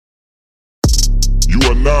You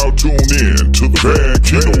are now tuned in to the Van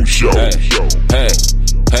Keto Show.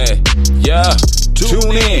 Hey, yeah.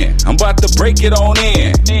 Tune in, I'm about to break it on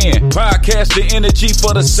in. Podcast the energy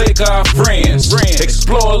for the sake of our friends.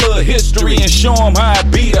 Explore a little history and show them how it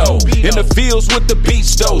be though. In the fields with the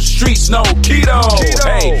beats though, streets no keto.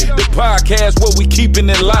 Hey, the podcast where we keeping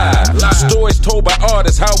it live. Stories told by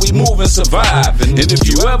artists, how we move and survive. And if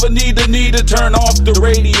you ever need to turn off the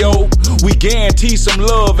radio, we guarantee some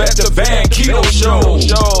love at the Van Keto Show. With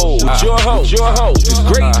your host, the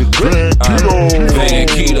great Van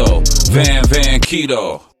Keto. Van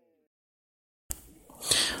Keto.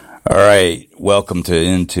 All right, welcome to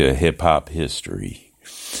Into Hip Hop History.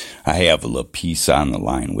 I have a little piece on the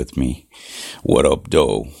line with me. What up,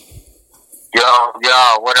 Doe? Yo,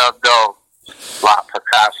 what up, Doe? La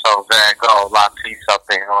Picasso, Van Gogh, La Peace up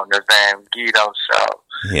there on the Van Keto Show.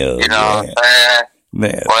 Hell you know what I'm saying?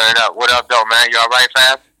 Man. What up, Doe, man? You alright,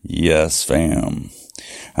 fam? Yes, fam.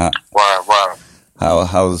 Word.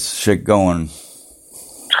 How's shit going?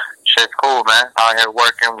 Shit's cool, man. Out here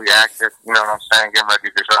working, we active, you know what I'm saying? Getting ready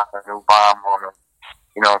to drop a new bomb on the,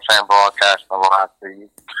 you know what I'm saying, broadcasting a lot to you.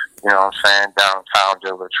 You know what I'm saying? Downtown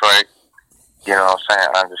Detroit. You know what I'm saying?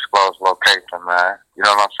 Undisclosed location, man. You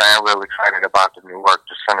know what I'm saying? Really excited about the new work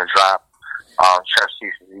that's gonna drop. Chef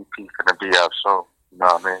Cece's EP gonna be up soon. You know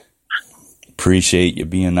what I mean? Appreciate you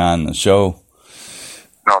being on the show.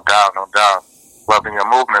 No doubt. Loving your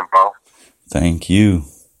movement, bro. Thank you.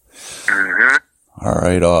 Mm-hmm. All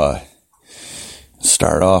right,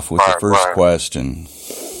 start off with the first question.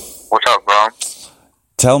 What's up, bro?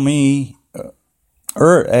 Tell me,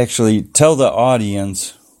 or actually tell the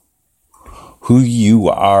audience who you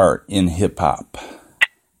are in hip-hop.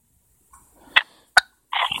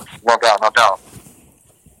 No doubt.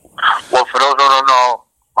 Well, for those who don't know,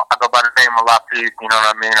 I go by the name of La Peace, you know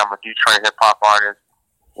what I mean? I'm a Detroit hip-hop artist,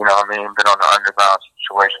 you know what I mean? Been on the underground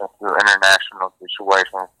situation through international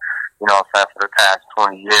situations. You know what I'm saying, for the past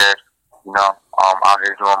 20 years, you know, out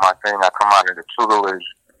here doing my thing. I come out of the tutelage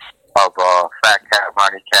of Fat Cat,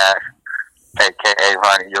 Ronnie Cash, a.k.a.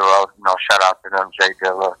 Ronnie Euro. You know, shout out to them, Jay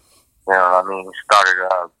Dilla. You know what I mean? Started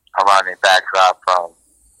around the backdrop from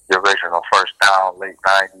the original First Down, late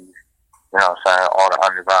 90s. You know what I'm saying? All the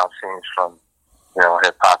underground scenes from, you know,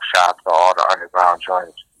 hip-hop shops to all the underground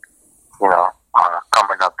joints. You know,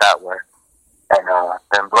 coming up that way. And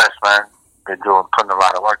been blessed, man. Been putting a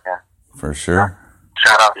lot of work in. For sure.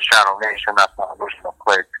 Shout out to Shadow Nation. That's my original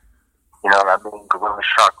click. You know what I mean? Gorilla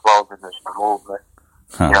Shark Clothing is the movement.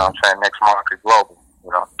 You know what I'm saying? Next market global. You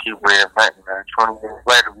know, keep reinventing, man. 20 years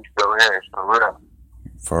later, we still here. It's for real.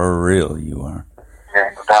 For real, you are. Yeah,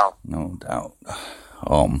 no doubt. No doubt.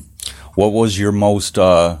 What was your most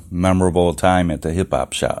memorable time at the hip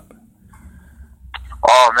hop shop?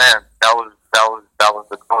 Oh man, that was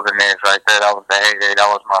the golden age right there. That was the heyday. That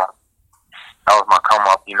was my come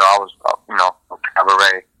up. You know, I was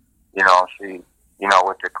cabaret. You know,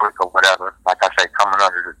 with the click or whatever. Like I say, coming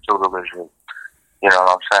under the tutelage of, you know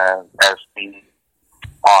what I'm saying, SB,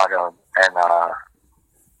 Autumn, and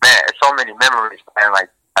man, it's so many memories, man. Like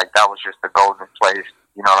that was just the golden place.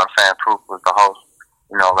 You know what I'm saying? Proof was the host.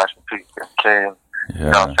 You know, rest in peace, King. Yeah.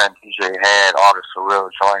 You know what I'm saying? DJ Head, all the surreal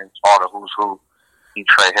joints, all the who's who.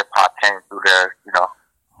 Detroit hip hop came through there, you know,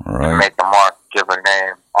 to make the mark, give a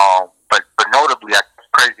name. But notably, I guess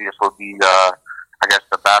craziest would be, I guess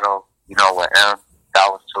the battle, you know, with M. That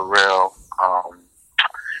was surreal.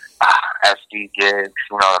 SD gigs,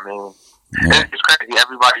 you know what I mean? Yeah. It's crazy.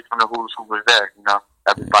 Everybody from the who's who was there, you know.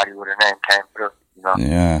 Everybody with a name came through, you know.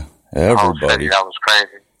 Yeah, everybody. That was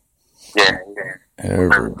crazy. Yeah.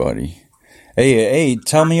 Everybody. Hey,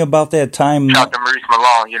 tell me about that time. Shout out to Maurice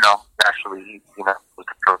Malone, you know. Actually, he, you know, was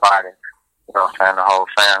the provider. You know what I'm saying? The whole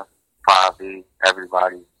fam, 5B,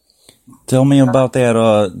 everybody. Tell me about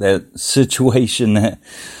that situation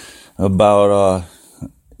about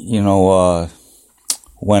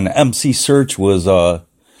when MC Search was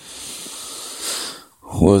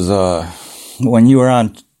when you were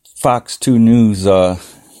on Fox 2 News doing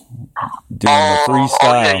the freestyle.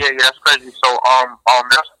 Oh yeah, that's crazy. So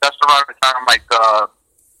that's around the time like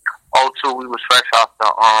 02, we was fresh off the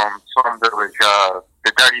Slum Village,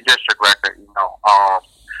 the Dirty District record, you know.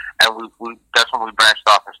 And we that's when we branched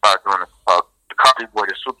off and started doing the Cardi Boy,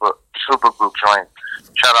 the super group joint.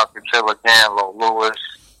 Shout out to Killer Dan, Lil Lewis,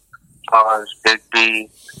 Big B,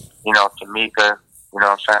 you know, Tamika, you know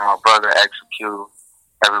what I'm saying, my brother Execute,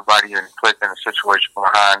 everybody in the clique and the situation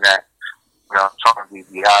behind that. You know, Tony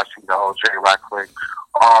DiBiase, the whole J-Rock clique.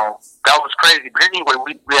 That was crazy. But anyway,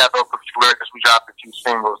 we had a few records. We dropped a few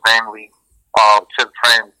singles, namely Tip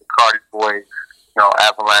Frames, the Cardi Boy, you know,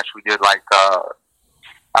 Avalanche. We did like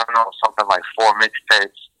I don't know, something like 4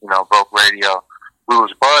 mixtapes, you know, broke radio. We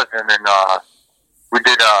was buzzing, and we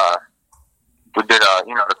did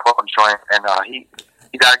you know, the club joint, and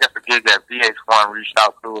he got a gig at VH1, reached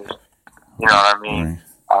out to us, you know what I mean?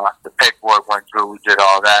 The paperwork went through, we did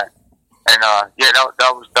all that. And yeah,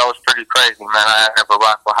 that was pretty crazy, man. I never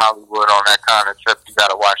rocked with Hollywood on that kind of trip. You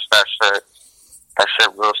gotta watch that shit. That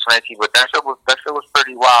shit real snaky, but that shit was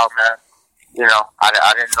pretty wild, man. You know,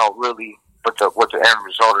 I didn't know really what the end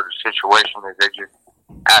result of the situation is. They just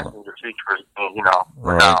asked me to feature, you know,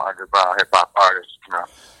 renowned underground hip hop artists, you know,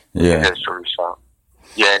 in history. So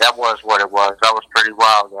yeah, that was what it was. That was pretty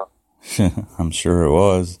wild, though. I'm sure it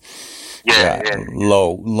was. Yeah.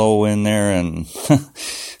 Low in there, and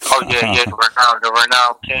oh yeah, the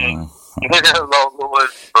renowned king, Low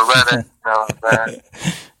Lewis, Beretta, you know what I'm saying?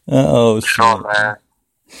 Oh, sure, man.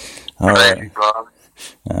 All crazy, right, bro.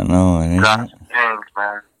 I know. It Got some things,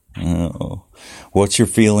 man. Oh, what's your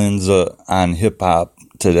feelings on hip hop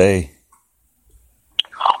today?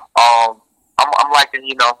 I'm liking,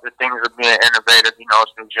 you know, the things are being innovative. You know,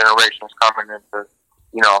 it's new generations coming into,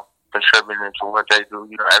 you know, contributing to what they do.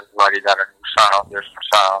 You know, everybody got a new sound, different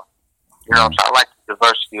sound. You know, so I like the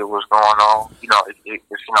diversity of what's going on. You know, it's, you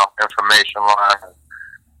know, information line,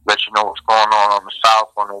 let you know what's going on the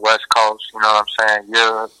South, on the West Coast. You know what I'm saying?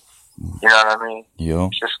 Europe. You know what I mean? Yeah.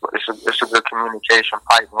 It's a good communication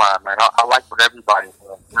pipeline, man. I like what everybody's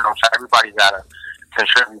doing. You know what I'm saying? Everybody got to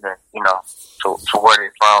contribute, you know, to where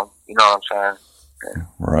they're from. You know what I'm saying?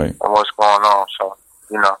 Right. And what's going on. So,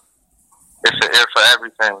 you know, it's an ear for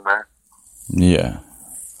everything, man. Yeah.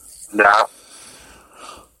 Yeah.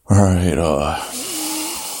 All right.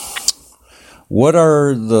 What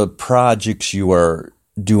are the projects you are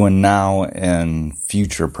doing now and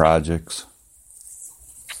future projects?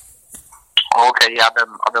 Okay, yeah, I've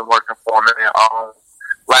been working for a minute.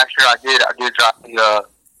 Last year I did drop the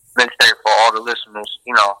mixtape for all the listeners,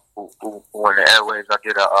 you know, who in the airwaves. I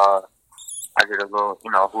did a little,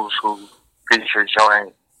 you know, who's who feature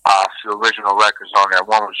joint, a few original records on there.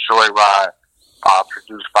 One was Joyride,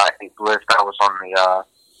 produced by A Bliss. That was on the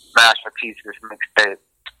Masterpieces mixtape.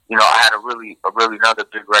 You know, I had a really another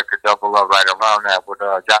big record, Double Up, right around that with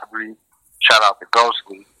Dabri. Shout out to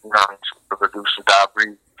Ghostly, you know, the producer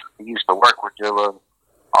Dabri. He used to work with Dilla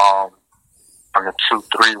on the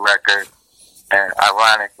 2-3 record, and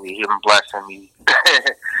ironically, him blessing me,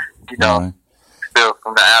 you know, still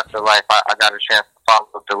from the afterlife, I got a chance to follow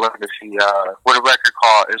up the legacy. What a record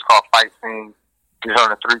called? It's called Fight Scene. He's on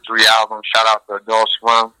the 3-3 album. Shout out to Adult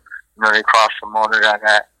Swim. You know, they crossed from on it on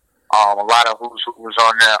that. A lot of who was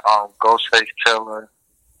on there. Ghostface Killer,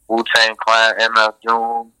 Wu-Tang Clan, MF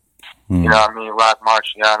Doom. You know what I mean? Rock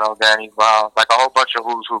Marciano, Danny Brown. Like a whole bunch of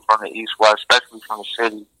who's who from the East West, especially from the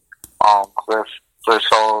city. Cliff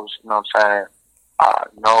Souls, you know what I'm saying?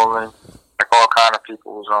 Nolan. Like all kind of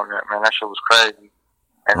people was on there, man. That shit was crazy.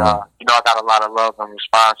 And, you know, I got a lot of love and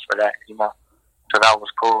response for that, you know. So that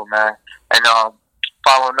was cool, man. And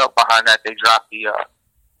following up behind that, they dropped the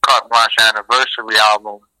Carte Blanche Anniversary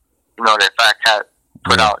album, you know, that Fat Cat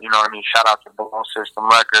put out, you know what I mean? Shout out to Bone System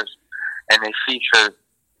Records. And they featured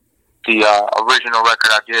the original record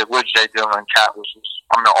I did with J Dilla and Cat, which was,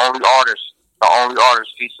 I'm the only artist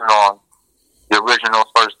featured on the original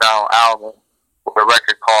First Down album with a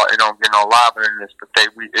record called It Don't Get No Liver in This, but they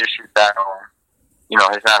reissued that on, you know,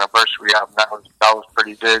 his anniversary album. That was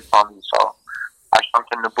pretty big for me. So I jumped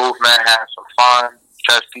in the booth, man, had some fun.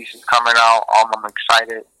 Chess pieces coming out. I'm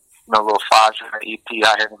excited. You know, little Faj in the EP,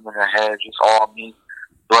 I hit him in the head, just all me,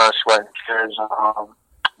 blood, sweat, and tears.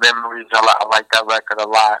 Memories, I like that record a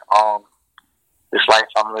lot. This life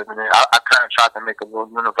I'm living in. I kind of tried to make a little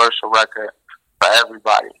universal record for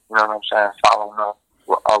everybody. You know what I'm saying? Following up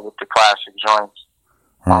with the classic joints.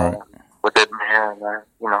 With it, man.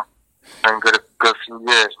 You know, been good few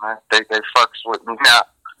years, man. They fucks with me now.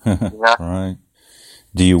 You know? Right.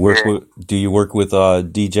 Do you work with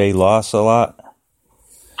DJ Loss a lot?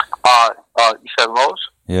 You said Lowe's?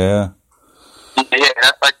 Yeah. Yeah,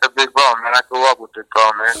 that's like the big bro, man. I grew up with this bro,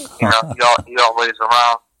 man. You know, he always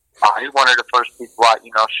around. He's one of the first people I,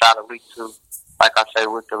 you know, shot a leak to. Like I say,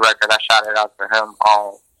 with the record, I shot it out to him.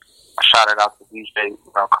 I shot it out to DJ,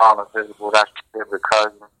 you know, Colin Visible. That's his favorite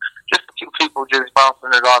cousin. Just a few people just bouncing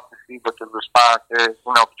it off to see what the response is,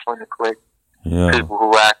 you know, between the clique. Yeah. People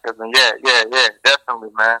who active. And yeah, definitely,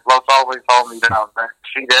 man. Los always hold me down, man.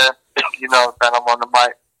 See there? You know, that I'm on the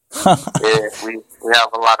mic. Yeah, we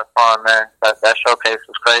have a lot of fun, man. That showcase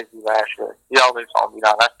was crazy last year. He always hold me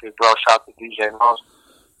down. That's big bro. Shout out to DJ Los.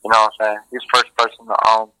 You know what I'm saying? He's the first person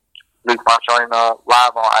to leak my joint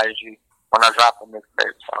live on IG when I dropped the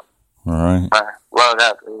mixtape. So, all right. man, love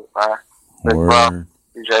that dude, man. Big bro.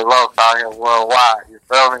 DJ Los out here worldwide. You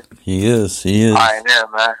feel me? He is. He is. I ain't there,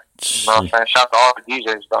 man. You know what I'm saying? Shout out to all the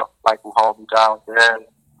DJs, though. Like, who hold me down there.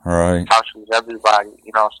 Right. House with everybody.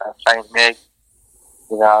 You know what I'm saying? Saint Nick.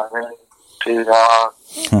 You know what I mean? P-Dog.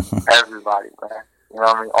 Everybody, man. You know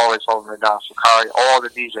what I mean? Always holding it down. Sakari, all the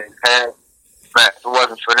DJs had. Man, if it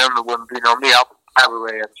wasn't for them, it wouldn't be no me. I would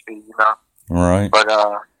everywhere at speed, you know? Right. But,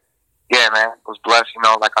 yeah, man, was blessed, you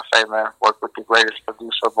know, like I say, man, worked with the greatest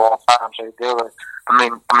producer of all time, Jay Dilla. I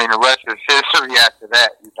mean, the rest is history after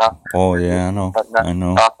that, you know. Oh, yeah, I know. I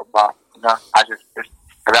know. Talk about, you know,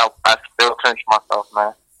 I still pinch myself,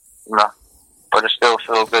 man, you know. But it still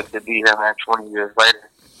feels good to be here, man, 20 years later,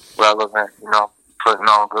 relevant, you know, putting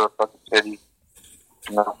on good for the city,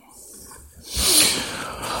 you know.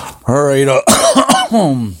 All right,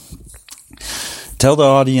 tell the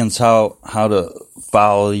audience how to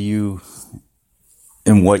follow you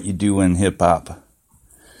and what you do in hip hop.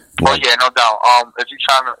 Oh yeah, no doubt. If you're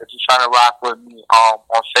trying to rock with me,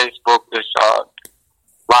 on Facebook, it's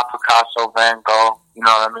La Picasso Van Gogh. You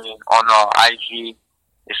know what I mean? On IG,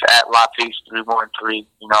 it's at LaPiece313.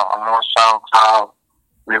 You know, I'm on SoundCloud,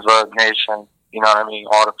 Reverb Nation. You know what I mean?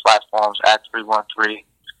 All the platforms at 313. You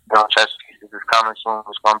know, Chess Pieces is coming soon.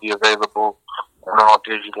 It's going to be available on all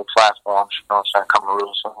digital platforms. You know what I'm saying? Coming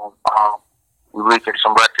real soon. We leaked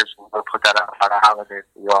some records. We'll put that out by the holidays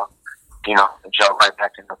for y'all. You know, and jump right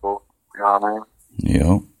back in the booth. You know what I mean?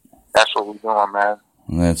 Yep. That's what we're doing, man.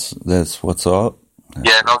 That's what's up.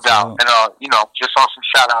 Yeah, no doubt. And, you know, just on some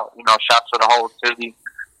shout out, you know, shout to the whole city,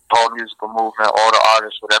 the whole musical movement, all the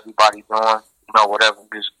artists, what everybody doing, you know, whatever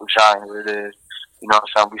musical genre it is. You know what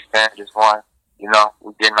I'm saying? We stand as one. You know,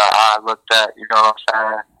 we getting our eyes looked at. You know what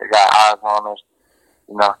I'm saying? They got eyes on us.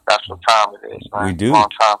 You know, that's what time it is, man. We do. Long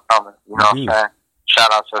time coming. You know what I'm saying?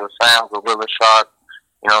 Shout out to the fans, Gorilla Shark.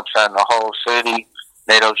 You know what I'm saying? The whole city.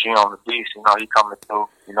 NATO G on the beast. You know, he coming through,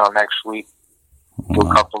 you know, next week. Do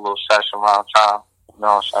a couple little sessions around town. You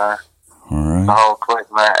know what I'm saying? All right. The whole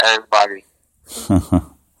clique, man. Everybody.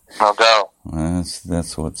 No doubt.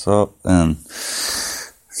 That's what's up. And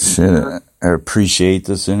shit, I appreciate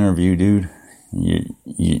this interview, dude.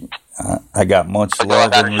 I got much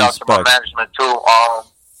love and respect. Shout out to my management too.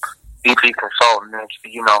 BP Consultant,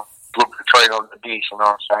 you know, Blue Detroit on the beach. You know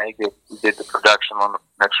what I'm saying? He did the production on the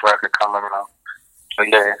next record coming out. So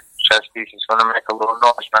yeah, Chess Pieces is gonna make a little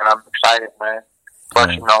noise, man. I'm excited, man.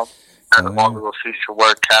 Plus, you know, all the little future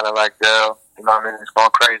work, Cadillac Girl. You know what I mean? It's going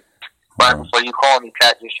crazy. Right before you called me,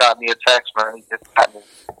 Cat just shot me a text, man. He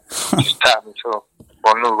just tapped me too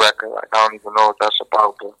for a new record. Like, I don't even know what that's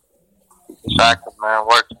about, but it's active, man.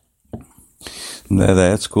 Working.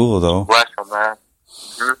 That's cool, though. Bless him, man.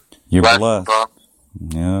 Mm-hmm. You're blessed, blessed. bro.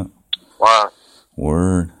 Yeah. Word.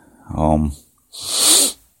 Word.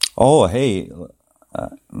 Oh, hey.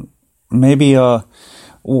 Maybe,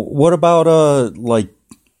 what about, like,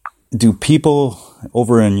 do people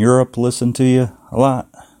over in Europe listen to you a lot?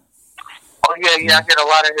 Oh, yeah, I get a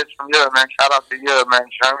lot of hits from Europe, man. Shout out to Europe, man.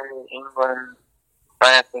 Germany, England,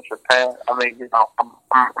 France, and Japan. I mean, you know,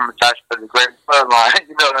 I'm attached to the great bloodline,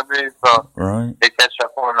 you know what I mean? So right. They catch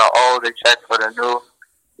up on the old, they check for the new.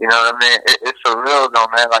 You know what I mean? It's surreal, though,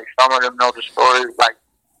 man. Like, some of them know the story, like,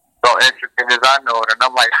 so intricate as I know it. And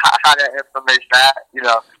I'm like, how that information, you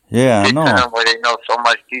know, yeah, I know. To them where they know so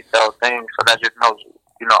much detailed things, so that just knows,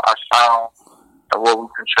 you know, our sound and what we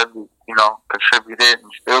contributed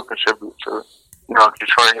and still contribute to, you know,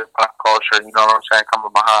 Detroit hip hop culture, you know what I'm saying,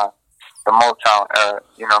 coming behind the Motown era.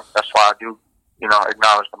 You know, that's why I do, you know,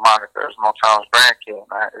 acknowledge the moniker as Motown's grandkid,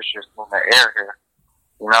 man. It's just in the air here,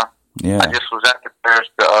 you know? Yeah. I just was at the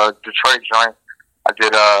Detroit joint. I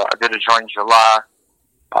did a joint in July.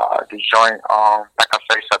 The joint, like I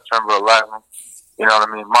say, September 11th. You know what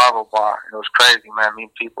I mean? Marble Bar. It was crazy, man.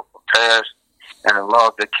 Meeting people from Paris and the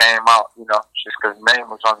love that came out, you know, just because the name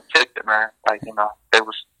was on the ticket, man. Like, you know, it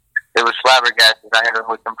was flabbergasted. I had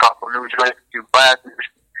with them couple new joints, a few classes.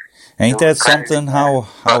 Ain't that something? How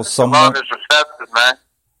someone is receptive, man.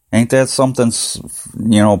 Ain't that something?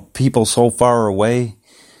 You know, people so far away,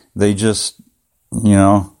 they just, you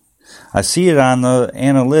know, I see it on the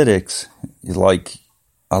analytics. Like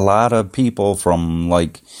a lot of people from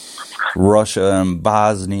like Russia and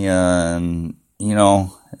Bosnia and, you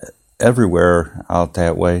know, everywhere out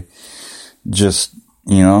that way. Just,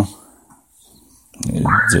 you know.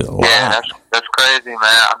 Yeah, that's crazy, man.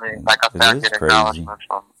 I mean, like I said, I get acknowledgments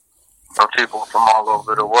from people from all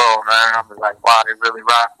over the world, man. I'm like, wow, they really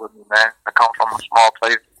rock with me, man. I come from a small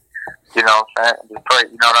place, you know what I'm saying?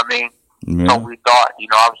 Detroit, you know what I mean? Yeah. So we thought, you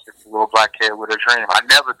know, I was just a little black kid with a dream. I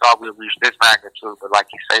never thought we'd reach this magnitude, but like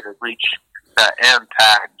you say, to reach the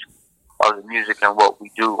impact of the music and what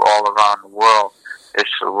we do all around the world, it's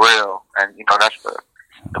surreal, and you know that's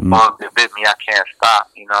the bug that bit me. I can't stop.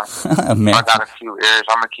 You know, I got a few ears.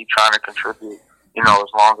 I'm gonna keep trying to contribute. You know, as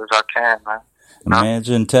long as I can, man.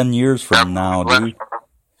 Imagine 10 years from now, dude.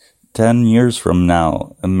 10 years from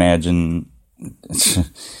now, imagine,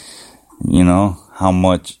 you know, how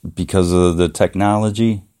much, because of the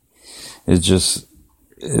technology, it's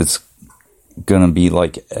gonna be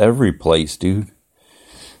like every place, dude.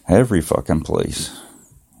 Every fucking place.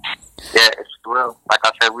 Yeah, it's real. Like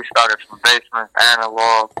I said, we started from basement,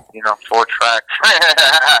 analog, you know, 4 tracks.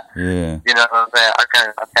 Yeah. You know what I'm saying?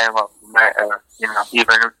 I came up from that, you know,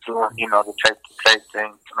 even doing, you know, the tape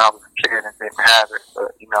thing when I was a kid and didn't have it,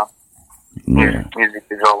 but, you know, music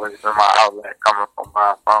has always been my outlet coming from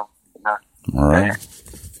my phone, you know? All right.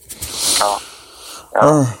 So,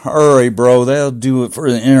 all right, bro. That'll do it for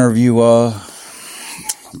the interview.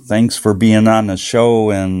 Thanks for being on the show,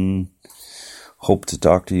 and hope to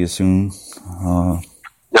talk to you soon.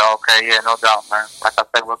 Yeah, okay, yeah, no doubt, man. Like I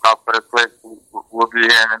said, look out for the clip. We'll be here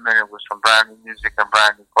in a minute with some brand new music and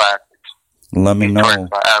brand new classics. Let me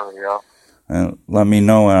know. Let me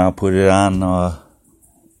know, and I'll put it on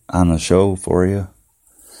the show for you.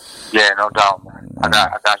 Yeah, no doubt, man. I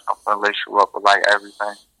got something to lace you up with, like,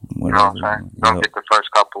 everything. You know what I'm saying? Don't get the first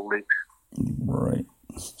couple weeks. Right.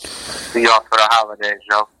 See y'all for the holidays,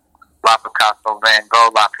 yo. La Picasso, Van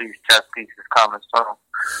Gogh, La Peace, Chess Piece is coming soon.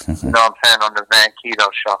 You know what I'm saying? On the Van Keto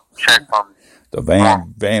Show. Check for me. The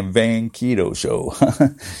Van Keto Show.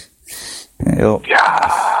 Yeah.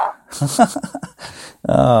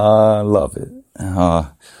 I love it.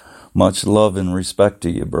 Much love and respect to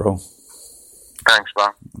you, bro. Thanks, bro.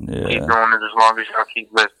 Yeah. Keep doing it as long as y'all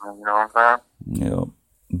keep listening, you know what I'm saying? Yep.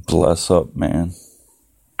 Bless up, man.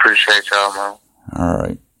 Appreciate y'all, man. All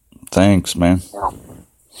right. Thanks, man.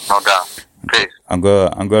 No doubt. Peace. I'm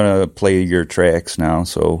gonna play your tracks now,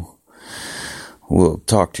 so we'll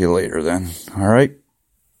talk to you later then. All right?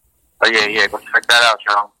 Oh, yeah. Go check that out,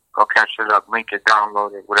 y'all. Go catch it up. Link it,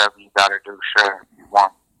 download it, whatever you gotta do. Share it if you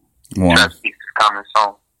want. Chess Piece is coming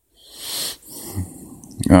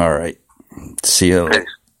soon. All right. See you later.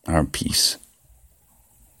 Peace.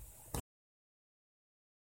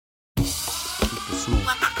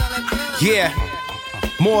 Yeah,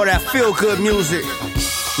 more of that feel-good music.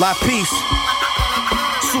 La Peace,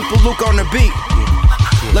 Super Luke on the beat.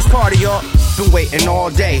 Let's party, y'all. Been waiting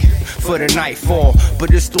all day for the nightfall,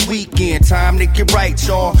 but it's the weekend, time to get right,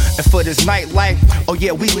 y'all. And for this nightlife, oh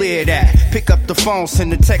yeah, we live that. Pick up the phone,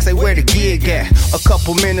 send a text, say where the gig at. A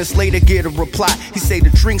couple minutes later, get a reply. He say the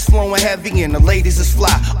drink's flowing heavy and the ladies is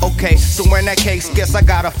fly. Okay, so in that case, guess I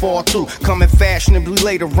gotta fall too. Coming fashionably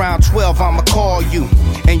late around 12, I'ma call you.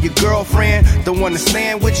 And your girlfriend, the one that's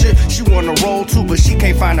staying with you, she wanna roll too, but she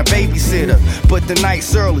can't find a babysitter. But the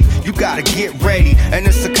night's early, you gotta get ready. And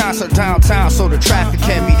it's a concert downtown, so the traffic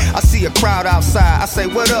heavy. I see a crowd outside, I say,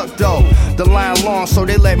 what up, though? The line long, so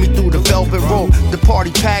they let me through the velvet rope. The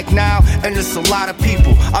party packed now, and it's a lot of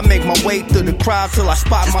people. I make my way through the crowd till I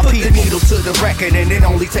spot my people. Put the needle to the record, and it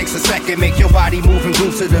only takes a second. Make your body move and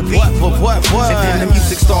groove to the beat. What? And then the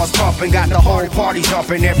music starts pumping, got the whole party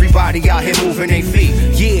jumping. Everybody out here moving their feet.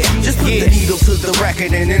 Yeah, just put the needle to the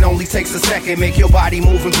record, and it only takes a second. Make your body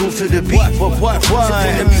move and groove to the beat. What? So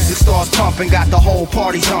when the music starts pumping, got the whole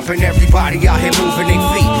party jumping. Everybody out here moving their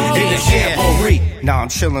feet. In the jamboree. Now I'm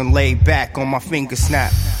chillin', laid back on my finger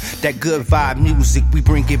snap. That good vibe music, we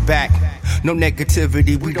bring it back. No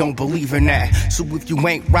negativity, we don't believe in that. So if you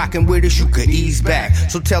ain't rockin' with us, you could ease back.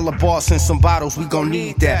 So tell the boss and some bottles, we gon'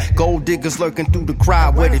 need that. Gold diggers lurking through the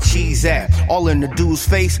crowd, where the cheese at? All in the dude's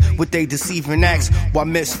face with they deceiving acts. While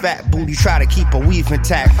Miss Fat Booty try to keep a weave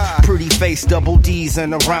intact. Pretty face, double D's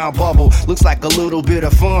in a round bubble. Looks like a little bit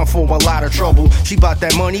of fun for a lot of trouble. She bout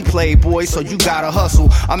that money, playboy, so you gotta hustle.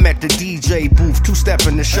 I'm at the DJ booth, two-step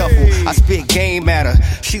in the shuffle. I spit game at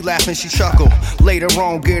her, she laughing, she chuckle. Later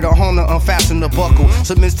on, get her home to unfasten the buckle.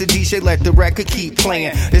 So Mr. DJ, let the record keep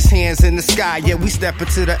playing. His hands in the sky, yeah, we step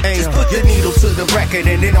into the air. Just put the needle to the record,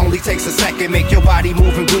 and it only takes a second. Make your body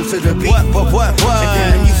move and groove to the beat. What? And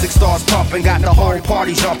then the music starts pumping, got the whole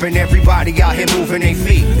party jumping. Everybody out here moving their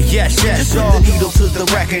feet. Yes, just put the needle to the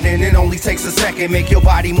record, and it only takes a second. Make your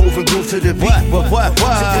body move and groove to the beat. What? So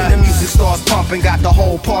then the music starts pumping, got the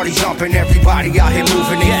whole party jumping. Everybody out here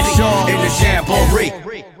moving their feet. In the jamboree.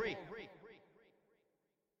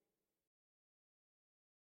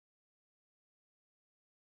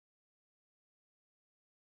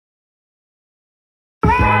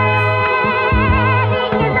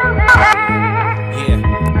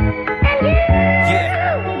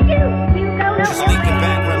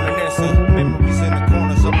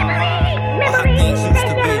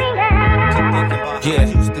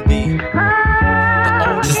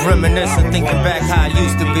 Just reminiscing, thinking back how it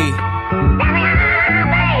used to be.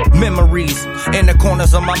 Memories in the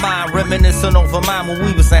corners of my mind, reminiscing over mine when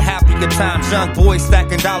we was in happier times. Young boys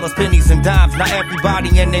stacking dollars, pennies, and dimes. Now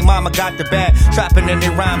everybody and their mama got the bag, trapping in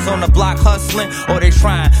their rhymes on the block, hustling or they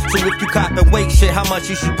trying. So if you copping weight shit, how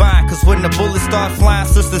much is you buying? Cause when the bullets start flying,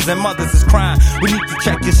 sisters and mothers is crying. We need to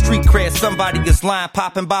check your street cred, somebody is lying.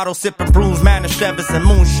 Popping bottles, sipping brews, Manischewitz and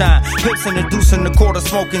moonshine. Pips introducing the quarter,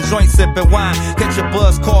 smoking joints, sipping wine. Catch your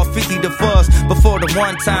buzz, call 50 to fuzz. Before the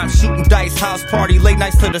one time, shooting dice, house party, late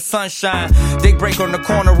nights to the sunshine. They break on the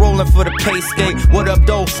corner, rolling for the pay skate. What up,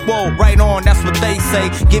 though? Swole, right on, that's what they say.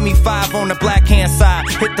 Give me 5 on the black hand side.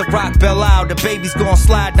 Hit the rock bell out, the baby's gonna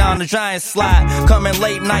slide down the giant slide. Coming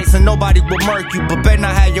late nights and nobody will murk you, but better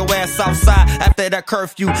not have your ass outside after that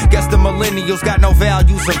curfew. Guess the millennials got no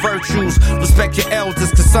values or virtues. Respect your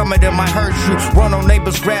elders, cause some of them might hurt you. Run on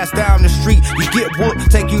neighbors' grass down the street. You get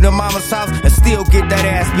whooped, take you to mama's house and still get that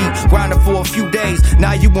ass beat. Grinding for a few days,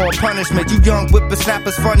 now you want punishment. You young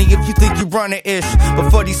whippersnappers, funny if you think you running ish.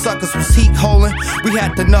 Before these suckers was heat holding, we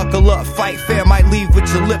had to knuckle up. Fight fair, might leave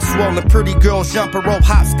with your lips swollen. Pretty girls jumping rope,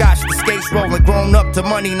 hopscotch, the skates rolling. Grown up to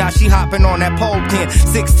money, now she hopping on that pole pin.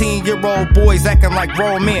 16-year-old boys acting like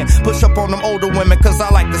grown men. Push up on them older women, cause I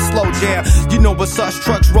like the slow jam. You know what such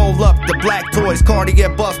trucks roll up, the black toys. Cartier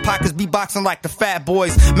buffs, pockets be boxing like the fat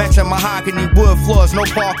boys. Matching mahogany wood floors, no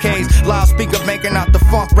parquets. Loudspeaker making out the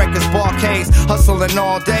funk records, barcades. Hustling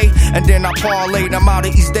all day, and then I parlayed. I'm out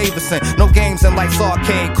of East Davidson, no games in Life's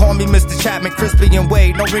Arcade. Call me Mr. Chapman, Crispy and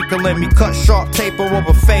Wade. No wrinkle in me, cut sharp taper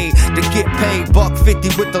over fade. To get paid,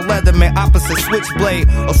 $1.50 with the Leatherman, opposite switchblade.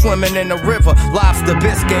 Or swimming in the river, lobster,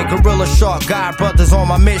 biscuit, gorilla shark, God brothers on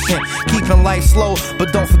my mission. Keeping life slow,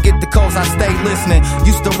 but don't forget the codes, I stay listening.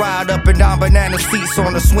 Used to ride up and down banana seats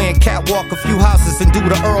on the swing, catwalk a few houses and do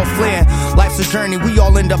the Earl Flynn. Life's a journey, we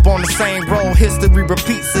all end up on the same road. History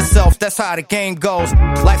repeats itself, that's how the game goes.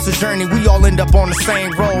 Life's a journey, we all end up on the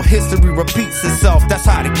same road. History repeats itself, that's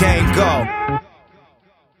how the game go.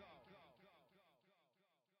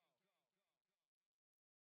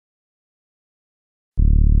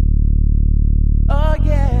 Oh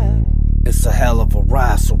yeah, it's a hell of a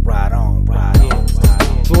ride, so ride on, ride on, ride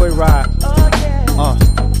on. Joyride. Oh yeah.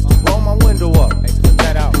 Roll my window up. Hey, put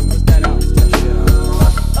that out. Put that out.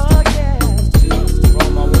 Oh yeah.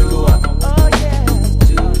 Roll my window up. Oh yeah.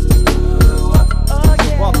 Oh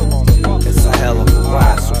yeah. Welcome on. It's a hell of a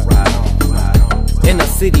ride, so ride on, ride on. In a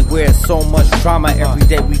city where it's so much drama, every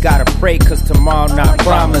day we gotta pray cause tomorrow not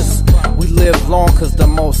promised. We live long cause the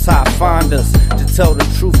Most High find us. To tell the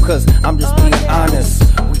truth cause I'm just being honest.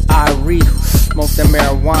 We smoke that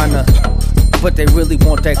marijuana, but they really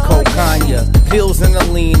want that cocaine. Pills and the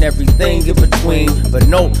lean, everything in between. But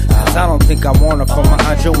nope, cause I don't think I want her for my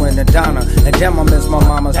Aunt Joe and Adonna. And damn, I miss my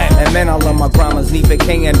mamas. And man, I love my grandmas. Need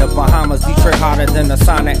vacay in the Bahamas. Detroit harder than the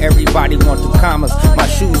sauna. Everybody want two commas. My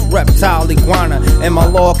shoes, reptile, iguana. And my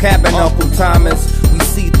log cabin, Uncle Thomas. We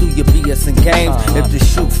see through your BS and games. If the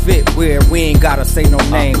shoe fit where we ain't gotta say no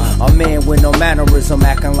name. A man with no mannerism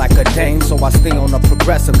acting like a dame. So I stay on the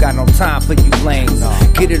progressive, got no time for you lames.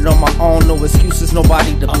 Get it on my own, no excuses,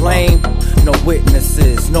 nobody to blame. No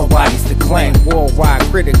witnesses, nobody's to claim. Worldwide,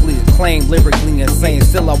 critically acclaimed, lyrically insane.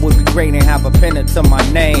 Still I would be great and have a pennant to my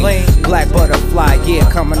name. Black butterfly, yeah,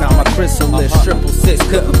 coming out my chrysalis. 666,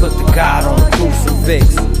 couldn't put the God on the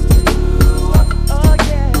crucifix.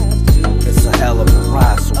 It's a hell of a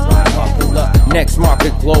ride, so ride up. Next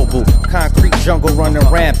market global, concrete jungle running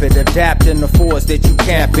rampant, adapting the forest that you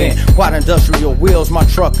camp in. Quad industrial wheels, my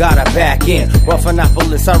truck got a back end.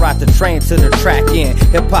 Roughinopolis, I ride the train to the track end.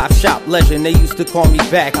 Hip hop shop legend, they used to call me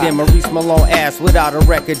back then. Maurice Malone ass without a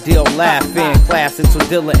record deal, laughing. Classic to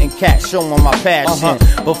Dilla and Cat, showing my passion.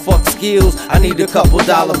 But fuck skills, I need a couple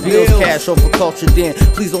dollar bills. Cash over culture then,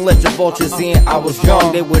 please don't let your vultures in. I was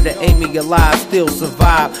young, they would've aimed me alive, still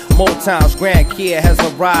survive. Motown's grandkid has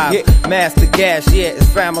arrived. Master gas, yeah, it's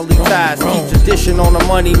family ties. Keep tradition on a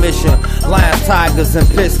money mission. Lions, tigers, and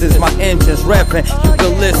pistons. My engine's revving, you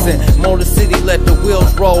can listen. Motor City, let the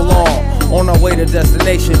wheels roll on. On our way to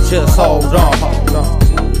destination, just hold on.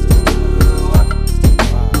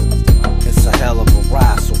 It's a hell of a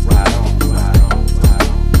ride, so ride on, ride on, ride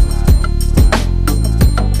on, ride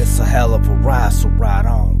on. It's a hell of a ride, so ride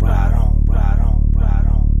on, ride on, ride on, ride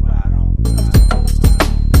on, ride on.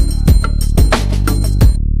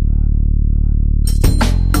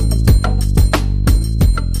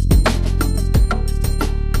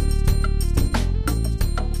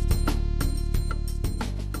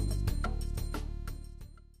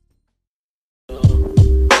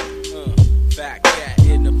 Fat cat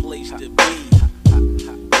in the place to be.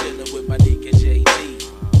 Chillin' with my nigga JD.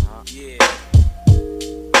 Yeah.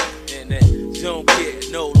 don't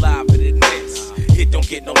get no liver than this. It don't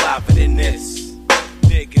get no liver than this.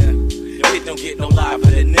 Nigga, it don't get no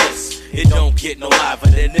liver than this. It don't get no liver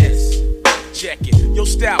than this. Check it. Your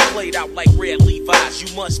style played out like red Levi's.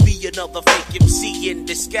 You must be another fake MC in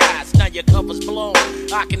disguise. Now your cover's blown.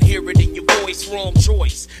 I can hear it in your voice. Wrong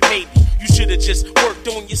choice. Maybe you should've just worked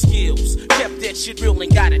on your skills. Kept that shit real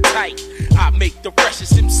and got it tight. I make the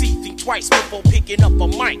freshest MC think twice before picking up a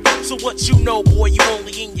mic. So what you know, boy, you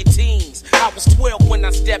only in your teens. I was 12 when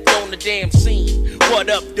I stepped on the damn scene. What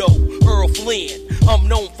up, though? Earl Flynn. I'm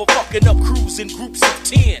known for fucking up crews in groups of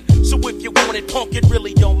 10. So if you want it punk, it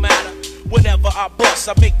really don't matter. Whenever I bust,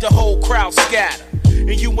 I make the whole crowd scatter.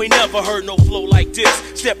 And you ain't never heard no flow like this.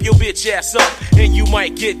 Step your bitch ass up and you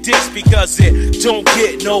might get dissed, because it don't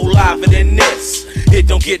get no liver than this. It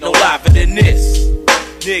don't get no liver than this.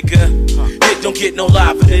 Nigga, it don't get no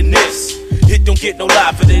liver than this. It don't get no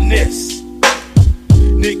liver than this.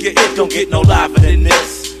 Nigga, it don't get no liver than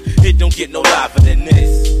this. It don't get no liver than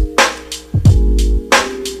this.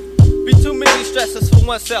 Too many stresses for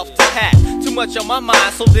oneself to have. Too much on my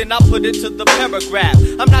mind, so then I put it to the paragraph.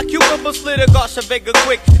 I'm not Cuban, but Slitter, Garsha Vega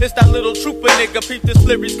quick. It's that little trooper nigga, peep this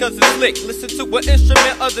lyrics cause it's slick. Listen to an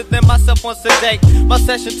instrument other than myself once a day. My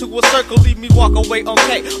session to a circle, leave me walk away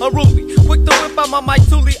okay. Unruly, quick to whip out my mic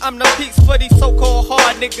Thule. I'm the peaks for these so-called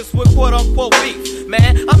hard niggas with quote-unquote beef.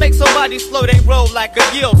 Man, I make somebody slow they roll like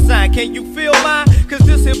a yield sign. Can you feel mine? Cause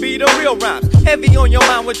this'll be the real rhymes. Heavy on your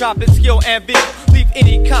mind with dropping skill and bill. Leave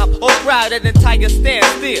any comp or crowd at entire stand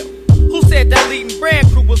still. Who said that leading brand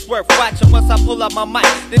crew was worth watching? Once I pull out my mic,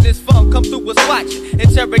 then this phone come through with swatching.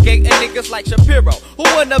 Interrogating niggas like Shapiro. Who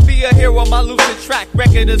wanna be a hero? My lucid track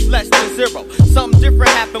record is less than zero. Something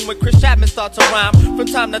different happened when Chris Chapman starts to rhyme. From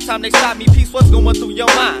time to time they stop me, peace, what's going through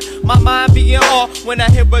your mind? My mind be in awe when I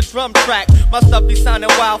hear a drum track. My stuff be sounding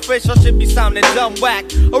wild, fresh, your shit be sounding dumb whack.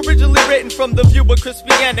 Originally written from the view of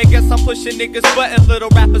Crispiana. Guess I'm pushing niggas button, little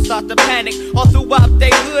rappers start to panic. All throughout they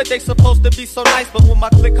hood, they supposed to be so nice, but when my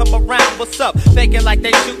clique come around, what's up? Faking like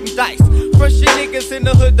they shooting dice. Fresh shit niggas in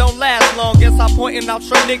the hood don't last long. Guess I'm pointing out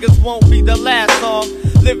sure niggas won't be the last song.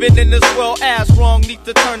 Living in this world as wrong, need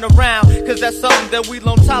to turn around. Cause that's something that we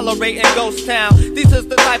don't tolerate in Ghost Town. These is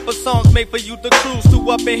the type of songs made for you to cruise to.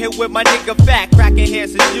 Up in here with my nigga Fat, cracking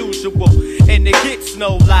hands as usual. And it gets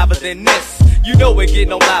no liver than this. You know it get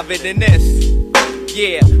no liver than this.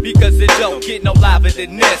 Yeah, because it don't get no liver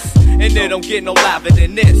than this. And it don't get no liver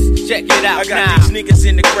than this. Check it out. I got these niggas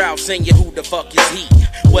in the crowd saying, who the fuck is he?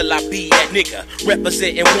 Well, I be that nigga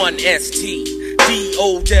representing 1ST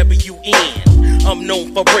DOWN. I'm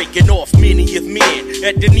known for breaking off many of men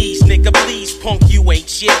at the knees, nigga. Please, punk, you ain't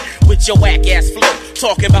shit with your whack ass flow.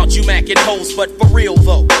 Talking about you macking hoes, but for real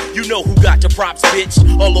though, you know who got the props, bitch.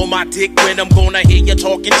 All on my dick when I'm gonna hear you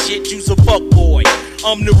talking shit. You's a fuck boy.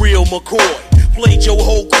 I'm the real McCoy. Played your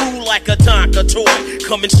whole crew like a Tonka toy.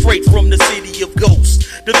 Coming straight from the city of ghosts.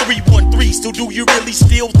 The 313, so do you really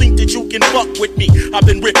still think that you can fuck with me? I've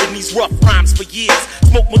been ripping these rough rhymes for years.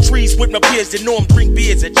 Smoke my trees with my peers that know 'em drink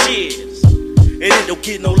beers and cheers. And it don't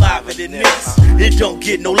get no liver than this. It don't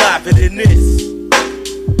get no liver than this.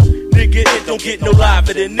 Nigga, it don't get no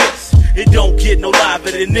liver than this. It don't get no liver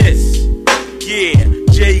than this. Yeah,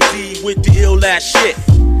 JD with the ill ass shit.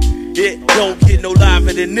 It don't get no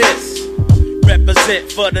liver than this.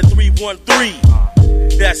 Represent for the 313.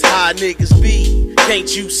 That's how niggas be.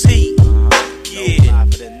 Can't you see? Yeah,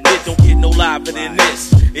 it don't get no liver than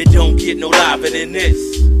this. It don't get no liver than this.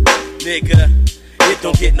 Nigga, it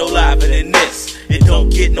don't get no liver than this. It don't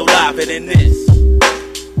get no liver than this.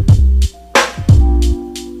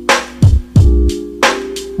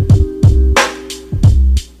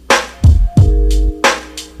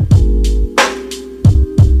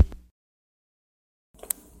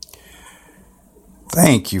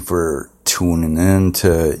 Thank you for tuning in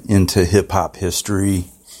into hip hop history.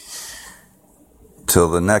 Till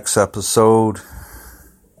the next episode.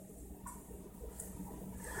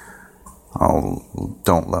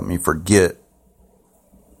 Don't let me forget.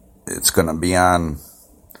 It's going to be on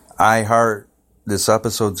iHeart. This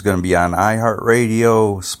episode's going to be on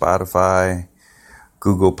iHeartRadio, Spotify,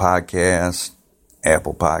 Google Podcast,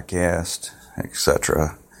 Apple Podcast,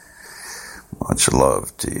 etc. Much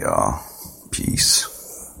love to y'all. Peace.